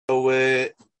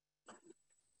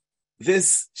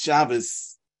this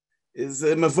Shabbos is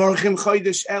Mevorchim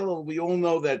Chodesh Elul. We all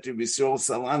know that Rabbi Yisrael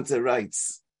Salanta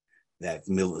writes that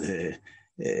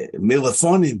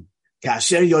Milafonim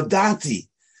Kasher Yodati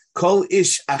Kol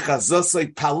Ish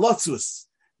Achazosoi Palotzus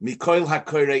Mikoil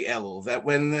HaKoirei Elul. That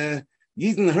when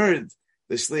Yidden heard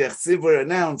the Shliach Tzibur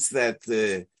announce that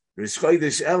Rosh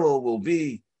Chodesh Elul will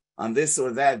be on this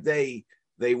or that day,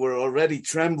 they were already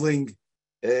trembling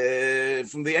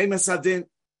from the Emes Hadin.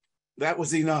 That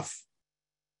was enough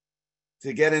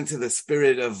to get into the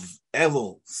spirit of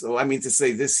Elul. So I mean to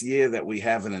say, this year that we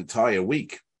have an entire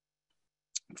week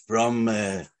from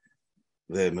the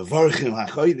Mevorchim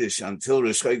HaChodesh until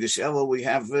Rosh Chodesh Elul, we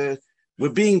have we're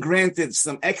being granted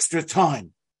some extra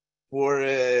time for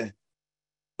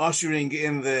ushering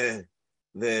in the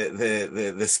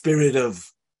spirit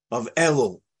of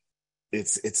Elul.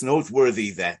 It's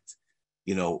noteworthy that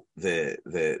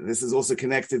this is also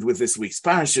connected with this week's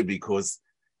parsha, because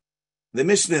the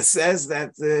Mishnah says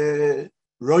that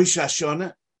Rosh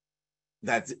Hashanah,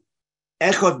 that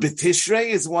Echad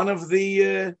B'Tishrei is one of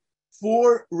the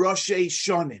 4 Roshei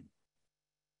Shonim.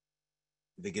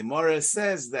 The Gemara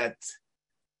says that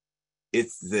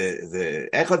it's the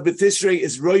Echad B'Tishrei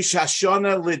is Rosh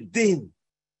Hashanah L'Din.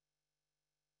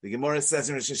 The Gemara says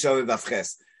in Rosh Hashanah Daf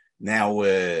Ches. Now,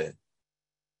 where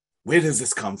does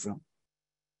this come from?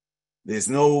 There's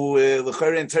no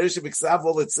l'chayre in Teresh B'Ksav.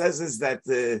 All it says is that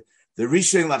the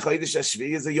Rishon L'Chodesh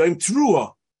Hashvi is a Yom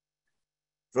Trua.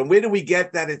 From where do we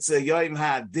get that it's a Yom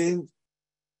Ha'adin?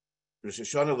 Rosh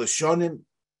Hashanah L'Shonim,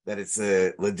 that it's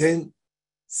a L'Din.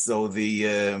 So the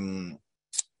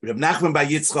Reb Nachman Bar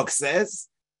Yitzchok says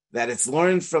that it's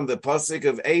learned from the pasuk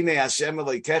of Einei Hashem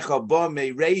Elokecha Bo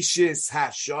Mereishis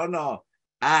Hashana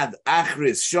Ad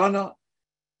Achris Shana,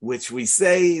 which we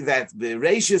say that the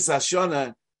Reishis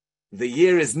Hashana, the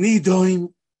year is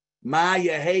Nidoim Ma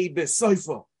Yehei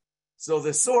Besoifo. So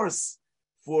the source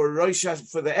for the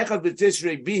Echad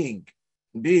B'Tishrei being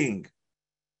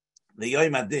the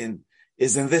Yom Adin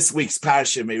is in this week's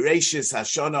parsha, Mereishis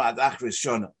Hashana Ad Achris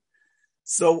Shana.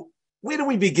 So where do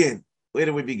we begin?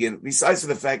 Besides for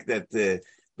the fact that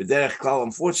B'derech Klal,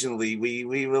 unfortunately,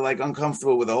 we were like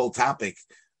uncomfortable with the whole topic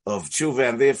of tshuva,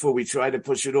 and therefore we try to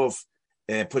push it off,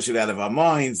 push it out of our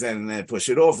minds, and push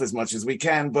it off as much as we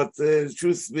can. But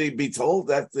truth be told,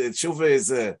 that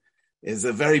tshuva is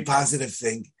a very positive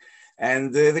thing,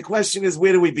 and the question is,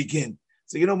 where do we begin?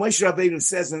 So Moshe Rabbeinu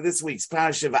says in this week's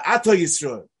parasha, "Va'ato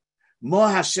Yisrael, Mo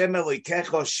Hashem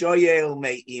Elokecha shoyel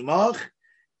me'imach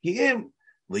ki'im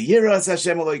liyiras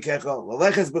Hashem Elokecha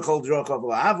l'leches b'chol drochav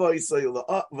l'avo Yisrael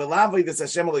v'lavodas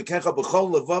Hashem Elokecha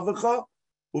b'chol levavecha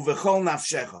uv'chol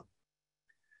nafshecha."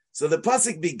 So the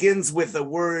pasuk begins with the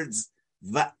words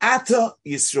 "Va'ata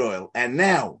Yisrael," and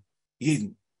now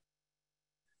Yidden.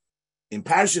 In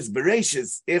Parshas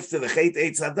Bereshis, after the Chet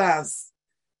Eitz Hadas,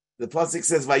 the pasuk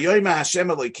says, "Vayoyma Hashem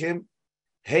Elokim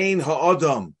hein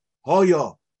ha'odam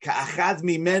hoyo ka'achad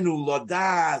mimenu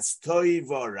lodas toiv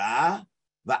ora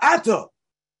va'ato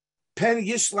pen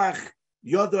yishlach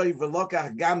yodoi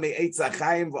v'lokach gam me'etz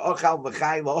ha'chaim v'ochal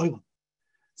v'chai la'olam."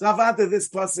 So after this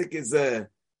pasuk is a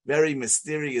very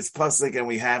mysterious pasuk, and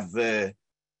we have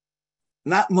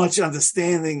not much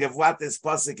understanding of what this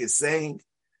pasuk is saying,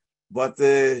 but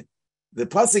the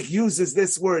pasuk uses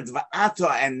this word va'ato,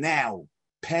 and now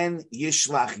pen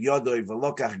yishlach yodoi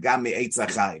v'lokach gam me'etz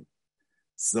ha'chaim.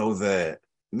 So the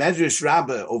Medrash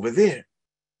Rabbah over there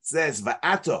says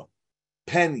va'ato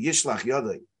pen yishlach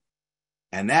yodoi,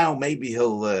 and now maybe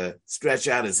he'll stretch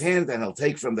out his hand and he'll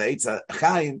take from the eitz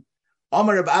ha'chaim.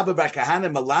 Omer Reb Abba Bar Kahana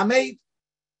Melamed,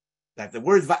 that the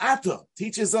word va'ato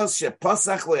teaches us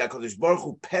shepasach lo HaKadosh Baruch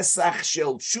Hu pesach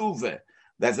shel tshuva,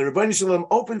 that the Rebbeinu Shalom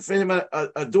opened for him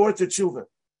a door to tshuva.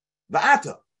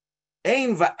 Va'ato,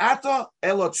 ein va'ato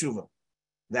elo tshuva.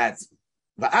 That's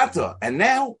va'ato, and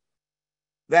now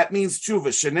that means tshuva.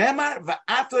 Shenemar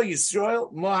va'ato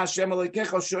Yisrael mo Hashem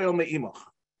Elokecha shoyel me'imach.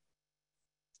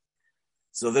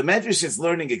 So the Medrash is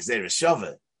learning Gzeira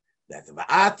Shava, that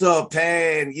va'ato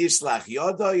pen yishlach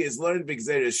yodoi is learned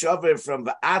b'Gzeira Shava from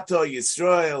va'ato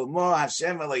Yisrael mo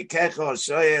Hashem Elokecha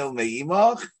shoyel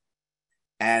me'imach.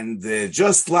 And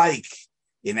just like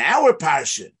in our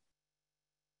parsha,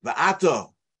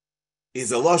 va'ato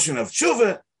is a loshon of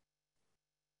tshuva,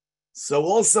 so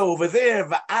also over there,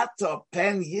 va'ato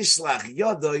pen yishlach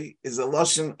yodoi is a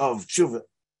loshon of tshuva.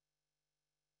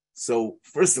 So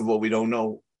first of all, we don't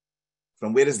know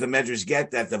from where does the Medrash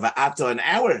get that the va'ato in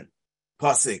our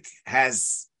pasuk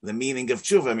has the meaning of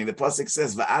tshuva. I mean, the pasuk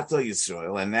says va'ato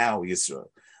Yisrael, and now Yisrael.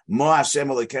 Mo Hashem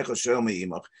Elokecha shoyel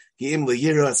me'imach ki'im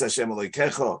liyiras Hashem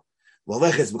Elokecha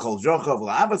l'leches b'chol drochav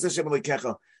l'avas Hashem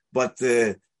Elokecha. But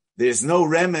the there's no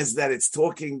remez that it's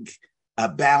talking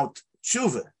about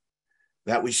tshuva,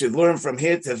 that we should learn from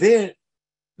here to there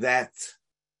that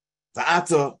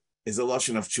va'ato is a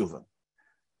lashon of tshuva.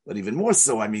 But even more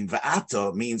so,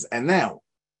 va'ato means and now.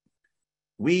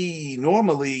 We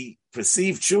normally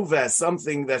perceive tshuva as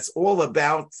something that's all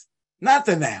about not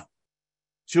the now.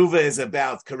 Tshuva is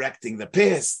about correcting the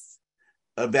past,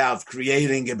 about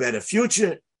creating a better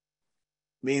future.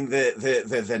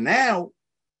 The now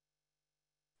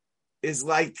is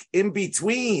like in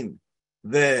between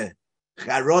the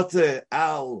charota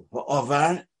al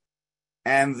ha'ovar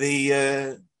and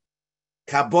the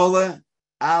Kabbalah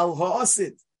al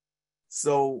ha'osid.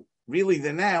 So really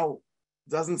the now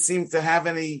doesn't seem to have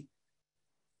any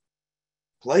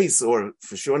place, or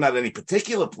for sure not any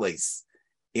particular place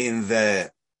in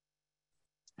the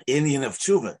Indian of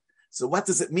tshuva. So what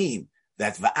does it mean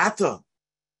that va'ata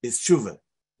is tshuva,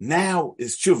 now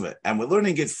is tshuva? And we're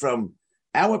learning it from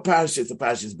our parsha, the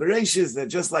Parshas Bereshis, that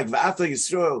just like va'ata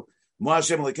Yisrael, Mo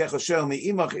Hashem Elokecha Shoel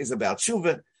Mi'imach is about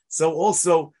tshuva, so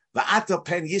also va'ata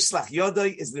pen yishlach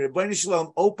yodai is the Rebbeinu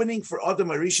Shalom opening for Adam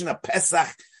Harishon a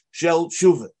Pesach shel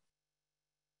tshuva.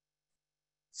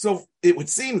 So it would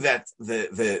seem that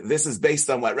this is based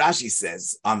on what Rashi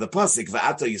says on the pasuk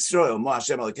va'ato Yisrael Mo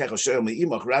Hashem Elokecha Shoel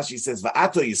Mi'imach. Rashi says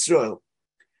va'ato Yisrael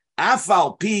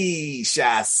afal pi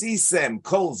sha'asisem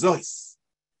kol zois.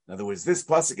 In other words, this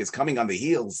pasuk is coming on the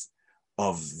heels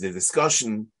of the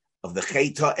discussion of the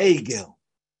Parshas Eikev,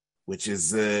 which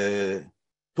is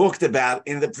talked about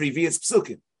in the previous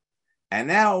psukim. And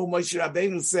now Moshe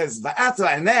Rabbeinu says va'ato,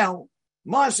 and now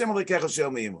Mo Hashem Elokecha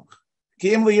Shoel Mi'imach.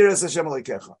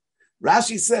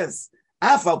 Rashi says,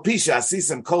 "Afal pisha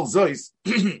asisem kol zois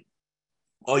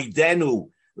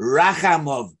oidenu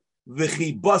rachamov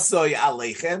v'chibosoy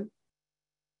aleichem."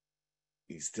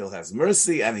 He still has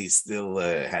mercy and he still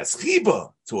has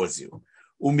chiba towards you.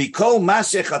 Umikol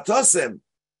mashechatosem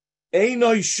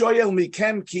einoi shoyel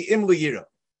mikem ki im liyira.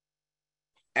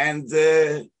 And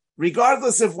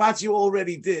regardless of what you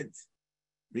already did,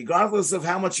 regardless of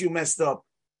how much you messed up,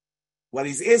 what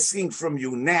he's asking from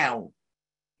you now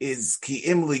is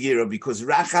ki'im liyira, because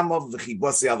rachamov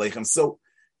v'chibosi aleichem. So,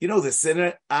 the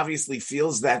sinner obviously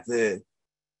feels that the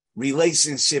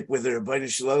relationship with the Rebbeinu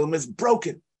Shalom is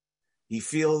broken. He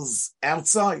feels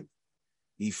outside.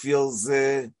 He feels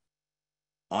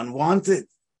unwanted.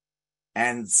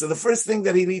 And so the first thing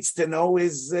that he needs to know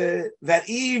is that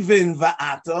even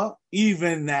va'ata,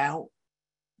 even now,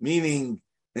 meaning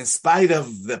in spite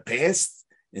of the past,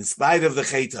 in spite of the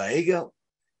Parshas Eikev,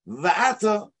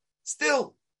 va'ata,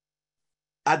 still,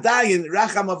 adayin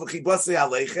racham v'chibosei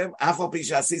aleichem, afal pi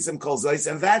sha'asisem kol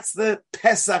zois, and that's the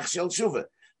Pesach shel tshuva.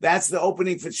 That's the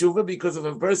opening for tshuva, because if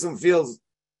a person feels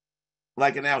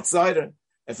like an outsider,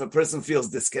 if a person feels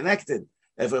disconnected,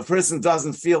 if a person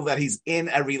doesn't feel that he's in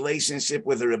a relationship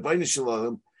with the Rebbeinu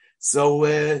Shalom,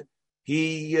 so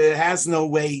he has no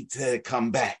way to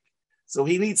come back. So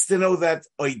he needs to know that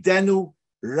oidenu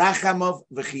rachamov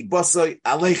v'chibosoy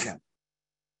aleichem.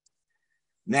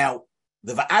 Now,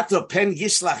 the va'ato pen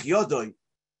yishlach yodoi.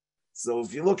 So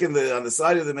if you look on the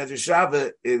side of the Medrash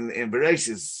Rabbah in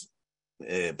Bereshis,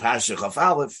 Parsha Chaf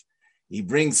Aleph, he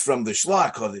brings from the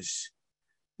Shloach Kodesh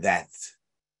that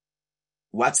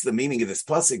what's the meaning of this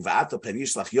pasuk? Va'ato pen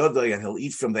yishlach yodoi, and he'll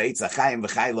eat from the eitz hachayim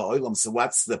v'chay la'olam. So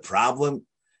what's the problem?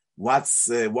 Why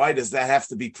does that have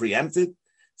to be preempted?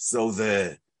 So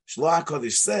the Shloach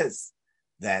Kodesh says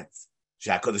that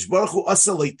Shakadosh Baruch Hu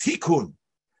asalei tikun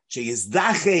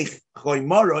sheyizdachech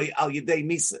choymoroi al yedei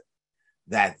misa.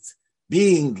 That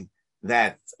being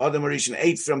that Adam Harishon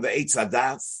ate from the Eitz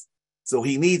Hadas, so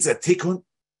he needs a tikkun,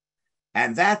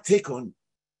 and that tikkun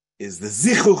is the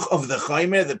zichuch of the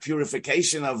chomer, the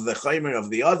purification of the chomer of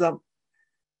the Adam,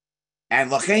 and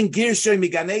lachen girshoy mi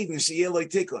Gan Eden sheyeloi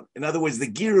tikkun. In other words, the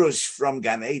girush from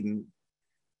Gan Eden,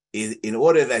 in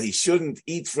order that he shouldn't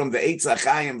eat from the Eitz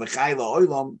HaChayim v'Chai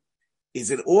La'olam, is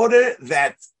in order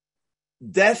that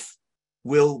death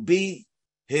will be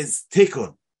his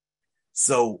tikkun.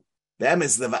 So, them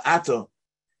is the va'ato.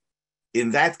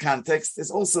 In that context, is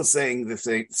also saying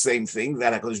the same thing,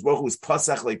 that HaKadosh Baruch Hu is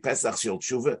Pasach like Pesach Shel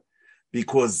Tshuva,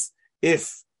 because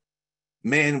if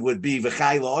man would be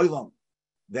v'Chai La'olam,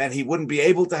 then he wouldn't be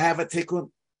able to have a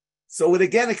tikkun. So it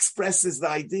again expresses the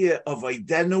idea of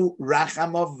Oidenu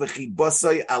Rachamov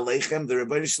v'Chibosoi Aleichem. The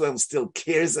Rebbeinu Shalom still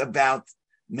cares about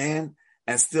man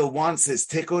and still wants his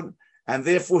tikkun, and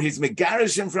therefore he's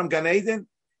megarish him from Gan Eden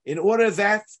in order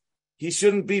that he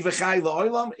shouldn't be v'chai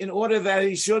la'olam, in order that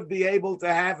he should be able to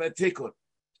have a tikkun.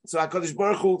 So HaKadosh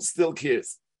Baruch Hu still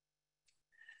cares.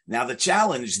 Now the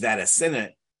challenge that a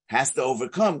sinner has to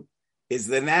overcome is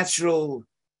the natural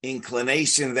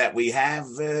inclination that we have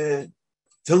to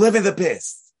live in the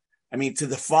past. I mean, to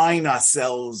define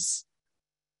ourselves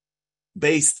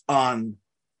based on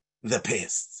the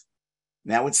past.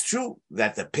 Now, it's true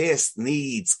that the past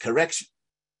needs correction,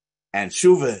 and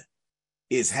tshuva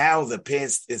is how the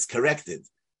past is corrected.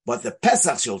 But the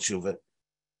Pesach Shel Tshuva,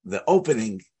 the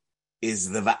opening, is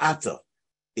the Va'ata,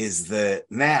 is the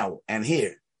now and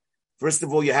here. First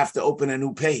of all, you have to open a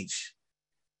new page.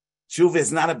 Tshuva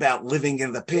is not about living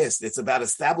in the past. It's about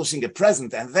establishing a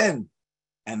present and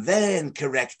then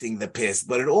correcting the past.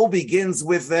 But it all begins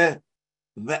with the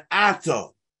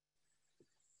Va'ata.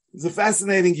 There's a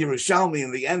fascinating Yerushalmi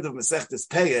in the end of Masechtas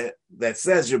Peah that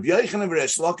says, Rabbi Yochanan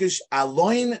v'Reish Lakish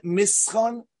aloin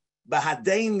mischon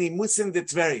b'hadein nimusin de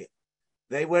Tveria.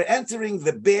 They were entering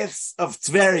the baths of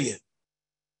Tveria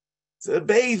to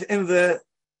bathe in the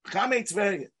Chamei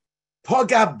Tveria.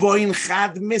 Poga boin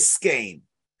chad miskein.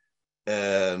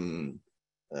 An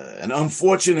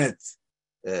unfortunate,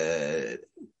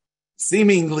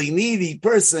 seemingly needy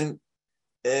person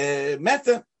met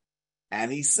them. And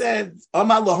he said,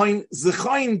 Amar lahoin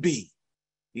zechoin bi.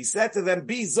 He said to them,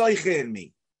 be zoiche in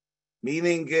me.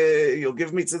 Meaning, you'll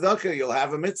give me tzedakah, you'll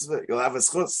have a mitzvah, you'll have a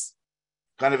schus.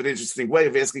 Kind of an interesting way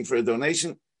of asking for a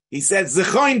donation. He said,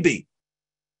 zechoin bi.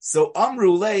 So,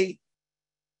 amru lei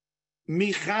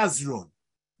mi chazrun.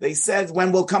 They said,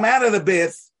 when we'll come out of the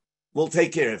bath, we'll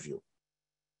take care of you.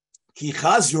 Ki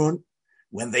chazrun,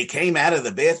 when they came out of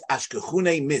the bath,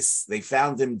 ashkechune mis, they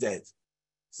found him dead.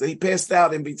 So he passed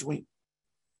out in between.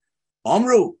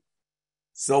 Amru.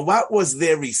 So what was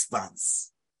their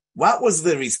response? What was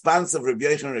the response of Rabbi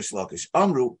Yochanan Reish Lakish?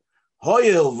 Amru,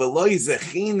 hoyel v'loi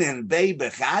zechinen bei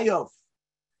b'chayov.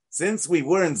 Since we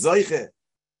weren't zoiche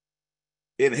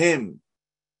in him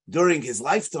during his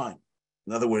lifetime,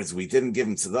 in other words, we didn't give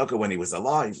him tzedakah when he was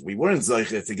alive. We weren't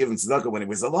zoiche to give him tzedakah when he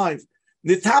was alive.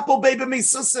 Nitapel bei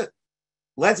b'misusa.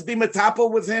 Let's be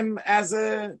metapel with him as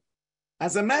a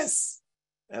mess.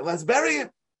 Let's bury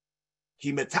him.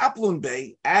 Ki metaplun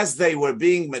bei, as they were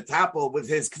being metapel with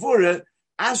his kfura,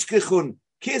 ashkechun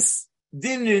kis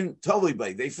dinrin tolui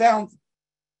bei. They found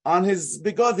on his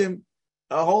begodim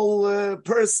a whole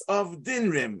purse of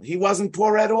dinrim. He wasn't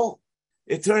poor at all.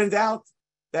 It turned out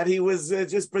that he was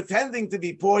just pretending to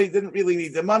be poor. He didn't really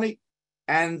need the money,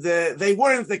 and they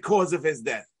weren't the cause of his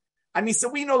death. I mean, so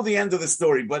we know the end of the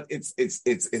story, but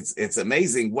it's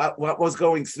amazing what was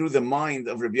going through the mind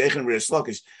of Rabbi Yochanan Reish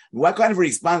Lakish. What kind of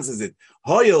response is it?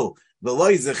 Hoyel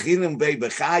v'loi zechinem bei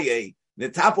b'chaye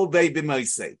netapel bei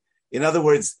b'moisei. In other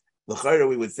words, l'chayra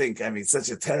we would think, I mean, such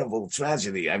a terrible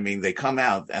tragedy. I mean, they come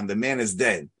out and the man is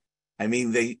dead. I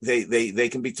mean, they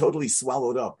can be totally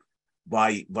swallowed up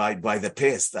by the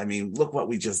past. I mean, look what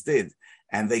we just did,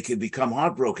 and they could become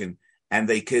heartbroken, and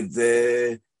they could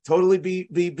totally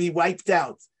be wiped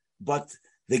out. But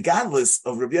the godless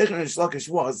of Rabbi Yochanan Reish Lakish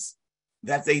was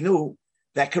that they knew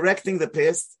that correcting the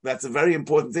past, that's a very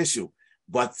important issue,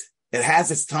 but it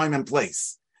has its time and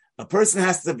place. A person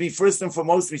has to be first and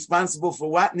foremost responsible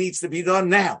for what needs to be done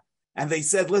now. And they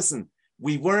said, listen,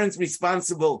 we weren't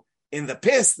responsible in the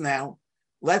past now.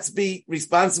 Let's be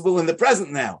responsible in the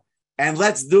present now. And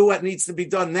let's do what needs to be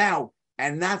done now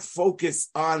and not focus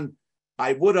on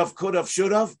I would have, could have,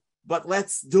 should have, but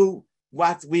let's do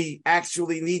what we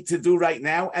actually need to do right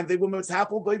now. And they were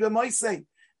metapel by the moisei.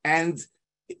 And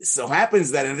it so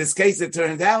happens that in this case, it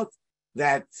turned out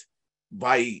that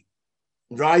by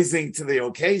rising to the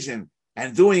occasion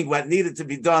and doing what needed to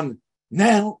be done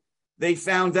now, they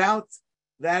found out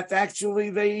that actually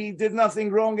they did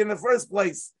nothing wrong in the first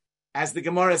place. As the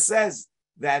Gemara says,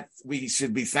 that we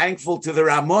should be thankful to the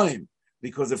Ramoim,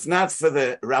 because if not for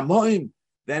the Ramoim,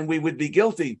 then we would be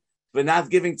guilty for not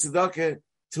giving tzedakah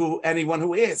to anyone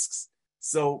who asks.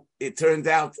 So it turned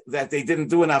out that they didn't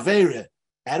do an aveira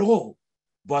at all.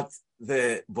 But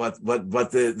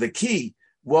the key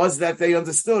was that they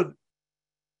understood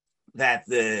that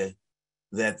the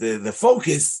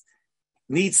focus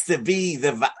needs to be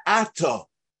the va'ato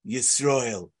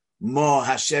Yisrael mo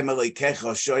Hashem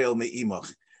Elokecha shoyel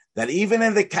me'imach. That even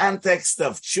in the context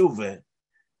of tshuva,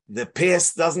 the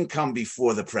past doesn't come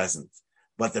before the present,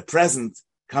 but the present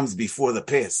comes before the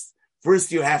past.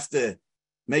 First, you have to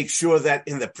make sure that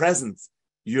in the present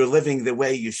you're living the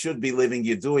way you should be living.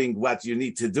 You're doing what you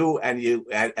need to do, and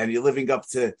you're living up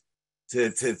to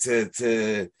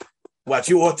what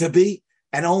you ought to be.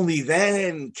 And only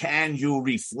then can you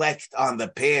reflect on the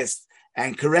past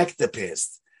and correct the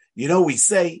past. You know, we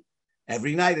say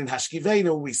every night in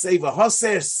Hashkivenu, we say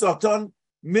v'hoser soton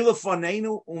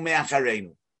milafonenu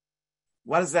umeacharenu.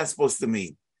 What is that supposed to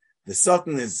mean? The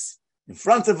soton is in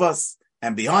front of us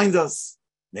and behind us,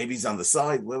 Maybe he's on the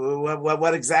side.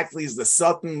 What exactly is the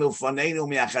Satan milfanenu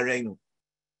miacharenu?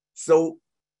 So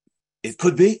it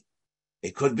could be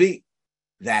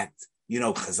that,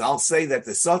 Chazal say that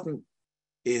the Satan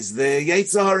is the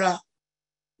Yetzer Hara.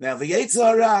 Now the Yetzer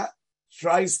Hara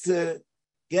tries to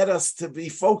get us to be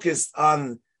focused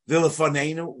on the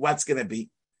lefanenu, what's going to be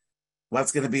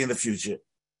in the future.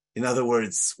 In other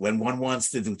words, when one wants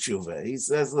to do tshuva, he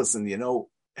says, listen,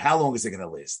 how long is it going to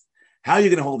last? How are you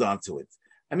going to hold on to it?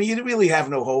 I mean, you really have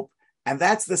no hope. And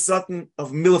that's the Satan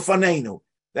of milfanenu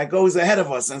that goes ahead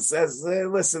of us and says,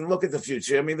 listen, look at the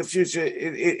future. I mean, the future,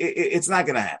 it's not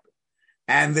going to happen.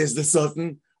 And there's the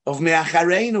Satan of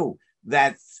me'acharenu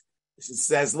that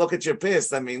says, look at your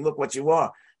past. I mean, look what you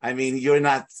are. I mean, you're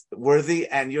not worthy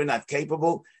and you're not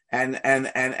capable. And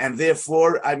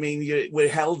therefore, I mean, we're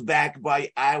held back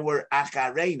by our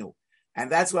acharenu.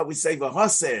 And that's what we say,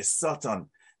 v'hoser Satan,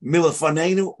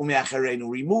 milafanenu u'me'acharenu.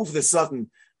 Remove the Satan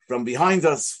from behind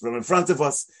us, from in front of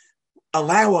us.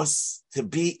 Allow us to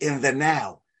be in the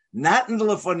now, not in the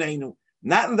lefanenu,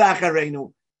 not in the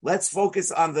acharenu. Let's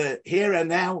focus on the here and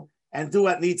now and do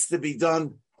what needs to be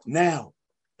done now.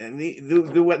 And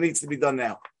do what needs to be done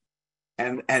now.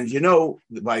 And by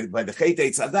the Chet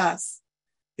Eitz Hadas,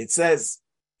 it says,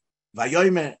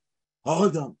 Vayomer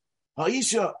ha'odam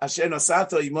ha'isha asher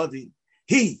nosato imodi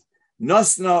hi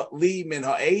nosna li min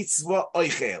ha'etz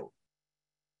va'oichel.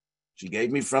 She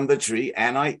gave me from the tree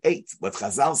and I ate. But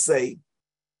Chazal say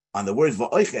on the word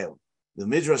va'oichel, the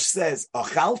Midrash says,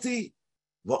 Achalti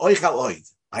va'oichel oid.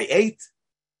 I ate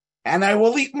and I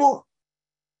will eat more.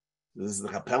 This is the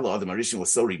Kapella. The Marishan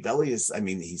was so rebellious. I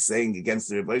mean, he's saying against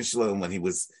the Rebbe Shalom when he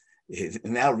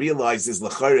now realizes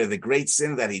l'chara the great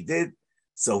sin that he did.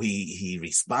 So he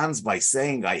responds by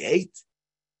saying, "I ate,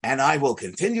 and I will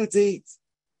continue to eat."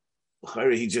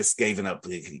 L'chara, he just gave an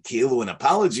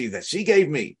apology that she gave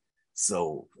me.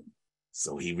 So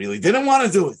he really didn't want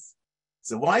to do it.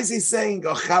 So why is he saying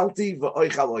 "Ochalti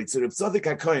v'oichaloid"? So Reb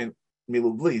Tzadok HaKohen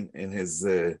Milublin in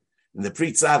the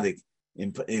Pri Tzadik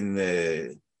in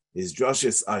his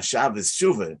drushes on Shabbos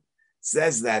Shuvah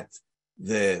says that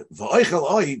the v'oichel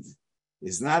oid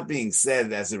is not being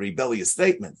said as a rebellious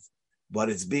statement, but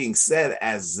it's being said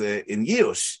as in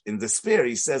Yush, in despair.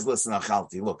 He says, listen,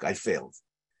 Achalti, look, I failed.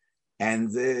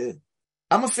 And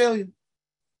I'm a failure.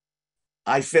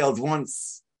 I failed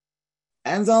once,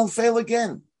 and I'll fail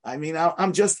again. I mean,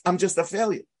 I'm just a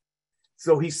failure.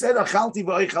 So he said, Achalti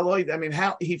v'oichel oid. I mean,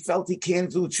 how he felt he can't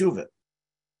do tshuva.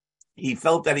 He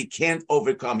felt that he can't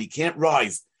overcome, he can't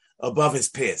rise above his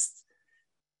past.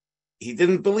 He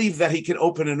didn't believe that he could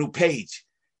open a new page.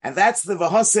 And that's the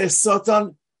Vahoser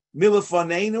Satan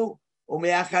Milafonenu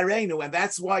Umeacharenu. And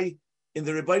that's why in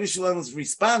the Rebbeinu Shalom's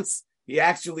response, he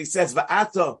actually says,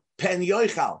 Va'ato pen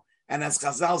yoichal. And as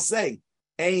Chazal say,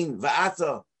 Ein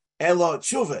va'ato elo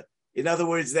tshuva. In other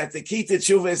words, that the key to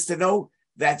tshuva is to know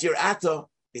that your ato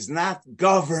is not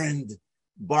governed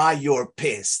by your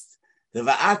past. The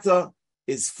va'ata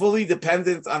is fully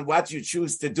dependent on what you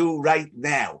choose to do right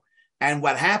now. And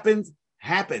what happened.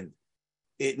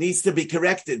 It needs to be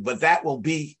corrected, but that will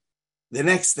be the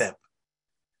next step.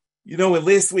 In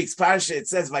last week's parsha, it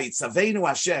says, Vayitzavenu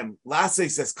Hashem,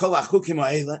 Lasei says, Kol hachukim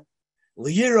ha'ela,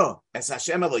 Liyiro es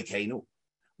Hashem Elokeinu,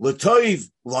 L'toiv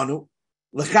lanu,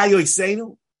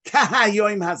 L'chayoseinu,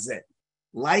 Kahayoim hazeh.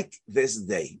 Like this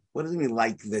day. What does it mean,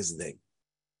 like this day?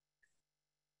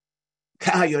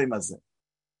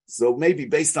 So maybe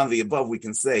based on the above, we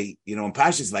can say, in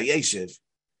Parshas Vayeshev,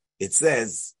 it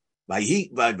says, by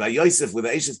Yosef with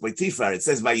the Eshes by Tifar, it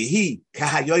says, Vayihi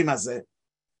kahayoim hazeh,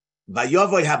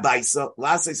 Vayovoy habayso,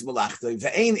 lases mulachtoy,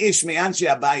 ve'ein ish me'anshi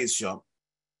habayis shom,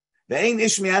 ve'ein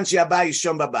ish me'anshi habayis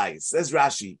shom babayis. Says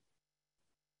Rashi,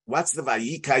 what's the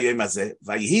Vayihi kahayoim hazeh?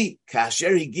 Vayihi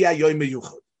kasher higia yoim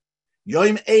meyuchot,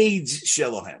 yoim age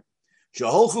shelohem,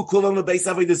 sheholchu kulam lebeis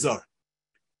avodah zarah.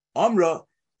 Amra,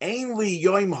 ein li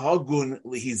yoim hagun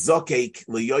lihizokek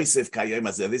li Yosef kayom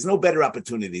hazeh. There's no better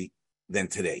opportunity than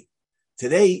today.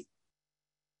 Today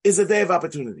is a day of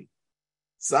opportunity.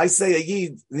 So I say a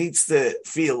Yid needs to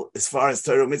feel, as far as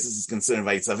Torah Mitzvahs is concerned,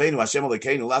 Vayitzaveinu Hashem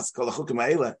Elokeinu las kol hachukim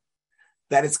ha'ela,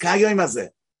 that it's kayom hazeh.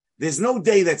 There's no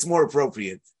day that's more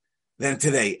appropriate than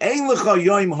today. Ein lecha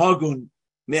yoim hagun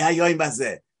mehayoim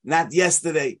hazeh. Not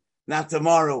yesterday, not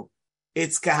tomorrow.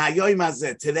 It's kahayoim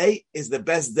hazeh. Today is the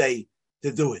best day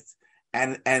to do it,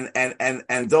 and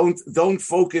don't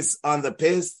focus on the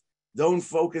past. Don't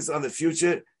focus on the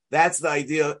future. That's the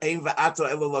idea. Ein va'ato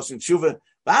elo loshen tshuva.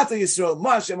 Va'ato Yisrael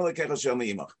ma Hashem Elokecha shem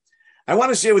le'imach. I want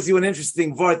to share with you an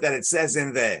interesting word that it says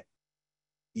in the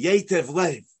Yetev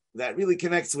Lev that really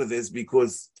connects with this,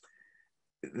 because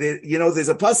there's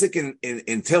a pasuk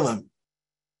in Tillim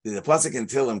There's a pasuk in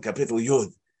Tehillim, Kapitel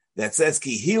Yud, that says,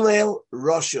 Ki Hillel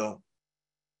Rosha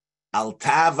al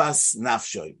Tavas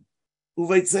Nafshoy.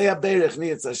 Uveitzei Aberech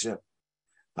Niyetz Hashem.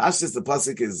 Pashtus, the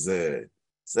pasuk is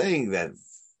saying that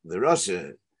the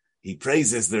Rosha, he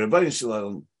praises the Rebbeinu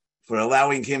Shalom for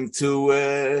allowing him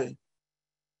to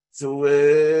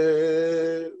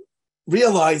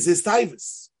realize his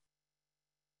taivas.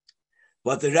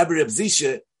 But the Rebbe Reb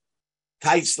Zisha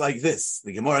teaches like this.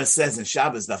 The Gemara says in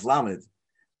Shabbos Daf Lamed,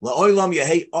 La'olam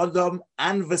yehei Adam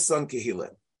anveson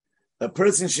kehilel. A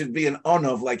person should be an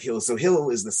onov like Hillel. So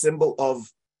Hillel is the symbol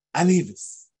of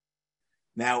anivis.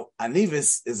 Now,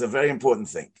 anivis is a very important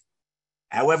thing.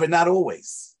 However, not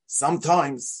always.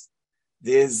 Sometimes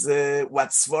there's what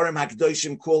Svarim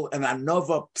HaKadoshim call an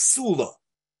anova psula,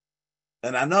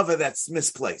 an anova that's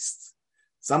misplaced.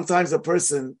 Sometimes a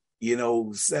person,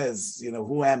 says,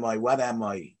 who am I? What am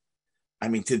I? I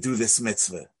mean, to do this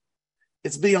mitzvah.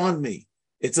 It's beyond me.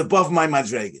 It's above my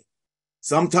madrega.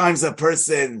 Sometimes a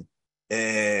person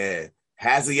has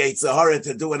a Yetzer Hara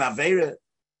to do an Aveira.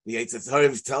 The Yetzer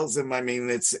Hara tells him,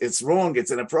 it's wrong,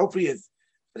 it's inappropriate.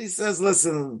 But he says,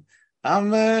 listen, I'm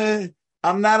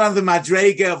not on the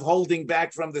madrega of holding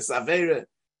back from this Aveira.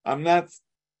 I'm not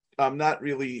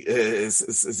really,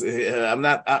 I'm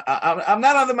not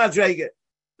on the madrega.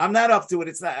 I'm not up to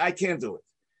it. I can't do it.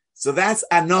 So that's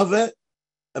anova,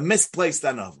 a misplaced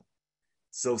anova.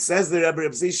 So says the Rebbe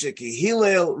Reb Zisha, Ki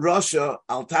Hillel Rosha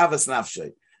al Tavas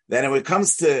Nafshay. Then when it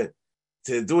comes to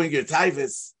doing your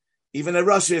taivas, even a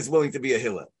Rosha is willing to be a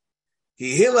Hillel.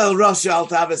 Ki Hillel Rosha al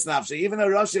Tavas Nafshay. Even a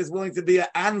Rosha is willing to be an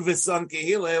Anvison Ki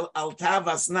Hillel al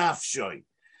Tavas Nafshay.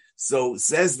 So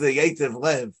says the Yetev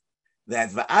Lev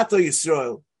that Va'ato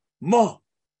Yisrael Mo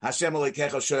Hashem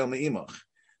Elokecha Shoel Me'imoch.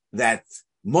 That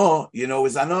Mo,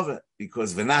 is anova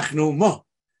because V'nachnu Mo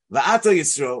Va'ato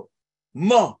Yisrael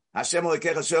Mo Hashem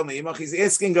Elokecha Shoel Me'imoch. He's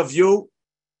asking of you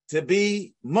to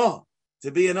be Mo,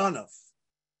 to be an onov.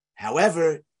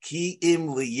 However, Ki im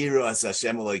liyiro as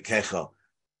Hashem Elokecha,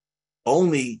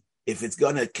 only if it's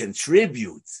going to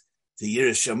contribute to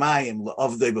Yiras Shamayim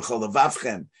L'Avdei B'chol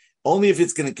Avavchem. Only if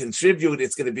it's going to contribute,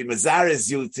 it's going to be Mazaris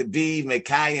you to be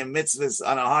Mekayim mitzvahs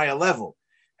on a higher level.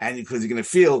 And because you're going to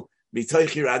feel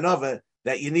B'toich Anova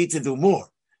that you need to do more.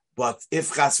 But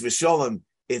if Chas V'Sholem,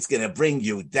 it's going to bring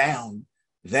you down,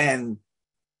 then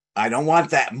I don't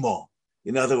want that more.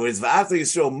 In other words, V'ato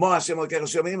Yisrael Mo Hashem Elokecha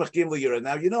Shoel Me'imoch Kim L'Yira.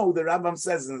 Now, the Rambam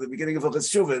says in the beginning of Hilchos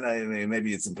Shuvah,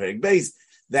 maybe it's in Perek Beis,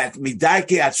 that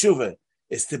Midarkei HaTshuvah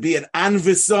is to be an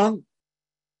Anvison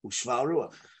U'Shval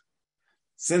Ruach.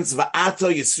 Since Va'ato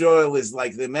Yisrael is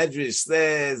like the Medrash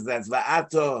says that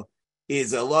Va'ato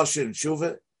is a Loshen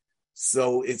Tshuva,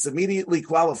 so it's immediately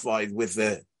qualified with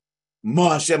the Mo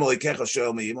Hashem Elokecha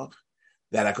Shoel Me'imoch,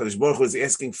 that HaKadosh Baruch Hu is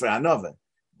asking for Anova,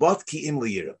 but Ki im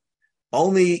liyira.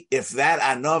 Only if that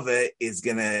Anova is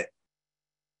going to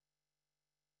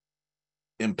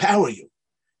empower you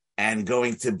and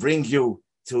going to bring you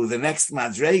to the next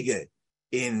Madrega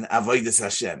in Avodas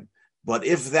Hashem. But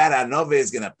if that Anova is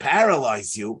going to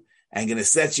paralyze you and going to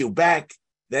set you back,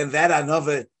 then that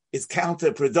Anova is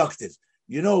counterproductive.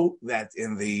 You know that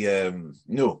in the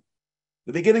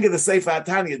beginning of the Sefer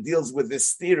HaTanya deals with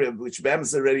this theorem, which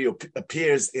Bems already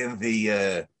appears in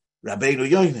the Rabbeinu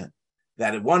Yoina,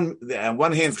 that on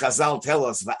one hand, Chazal tell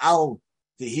us, Va'al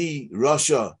tihi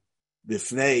Rosha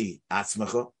b'fnei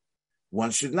atzmacha.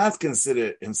 One should not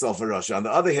consider himself a Rosha. On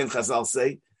the other hand, Chazal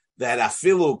say that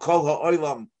afilu kol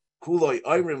ha'olam kuloi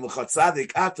oimrim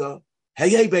l'chotzadik ata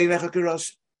heyei beinecha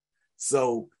k'Rosha.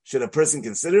 So, should a person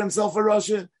consider himself a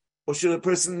Rosha, or should a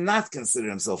person not consider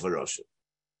himself a Rosha?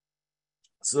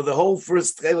 So the whole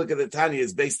first chelik of the Tanya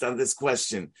is based on this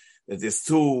question, that there's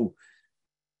two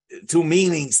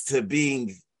meanings to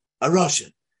being a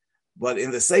Rosha. But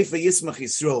in the Sefer Yismach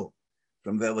Yisroel,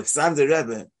 from the Alexander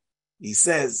Rebbe, he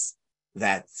says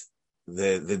that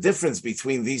the difference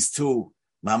between these two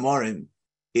mamorim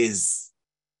is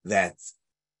that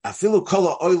afilu kol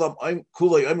ha'olam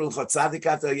kuloi oimru l'chotzadik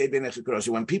ata heyei beinecha k'Rosha.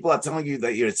 When people are telling you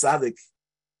that you're a tzaddik,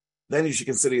 then you should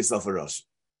consider yourself a Rosha.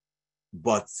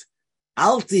 But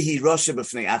al tihi Rosha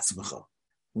b'fnei atzmacha,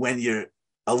 when you're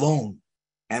alone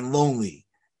and lonely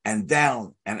and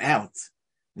down and out,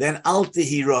 then al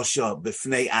tihi Rosha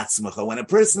b'fnei atzmacha. When a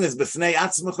person is b'fnei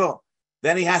atzmacha,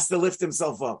 then he has to lift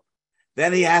himself up.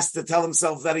 Then he has to tell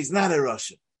himself that he's not a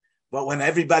Rosha. But when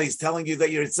everybody's telling you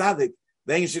that you're a tzaddik,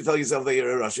 then you should tell yourself that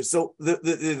you're a Rosha. So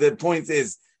the point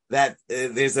is that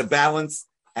there's a balance,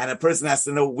 and a person has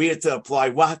to know where to apply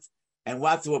what and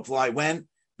what to apply when,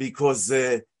 because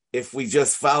if we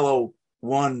just follow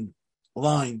one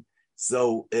line,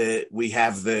 so we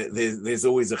have there's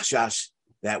always a chashash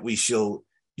that we shall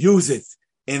use it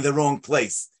in the wrong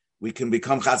place. We can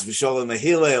become Chas v'Sholem a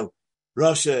Hillel,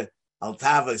 Rasha,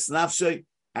 Altavas, Nafshay,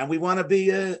 and we want to be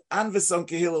Anvas on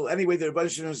Hillel. Anyway, the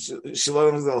Rebbe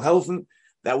Shalom will helfen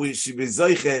that we should be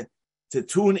Zoiche to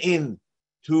tune in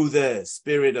to the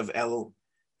spirit of Elul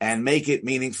and make it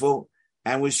meaningful.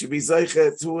 And we should be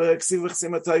Zoiche to Ksivach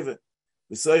Simatova.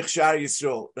 V'Soich Shar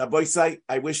Yisrael. Rabbi Say,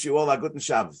 I wish you all a good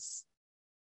Shabbos.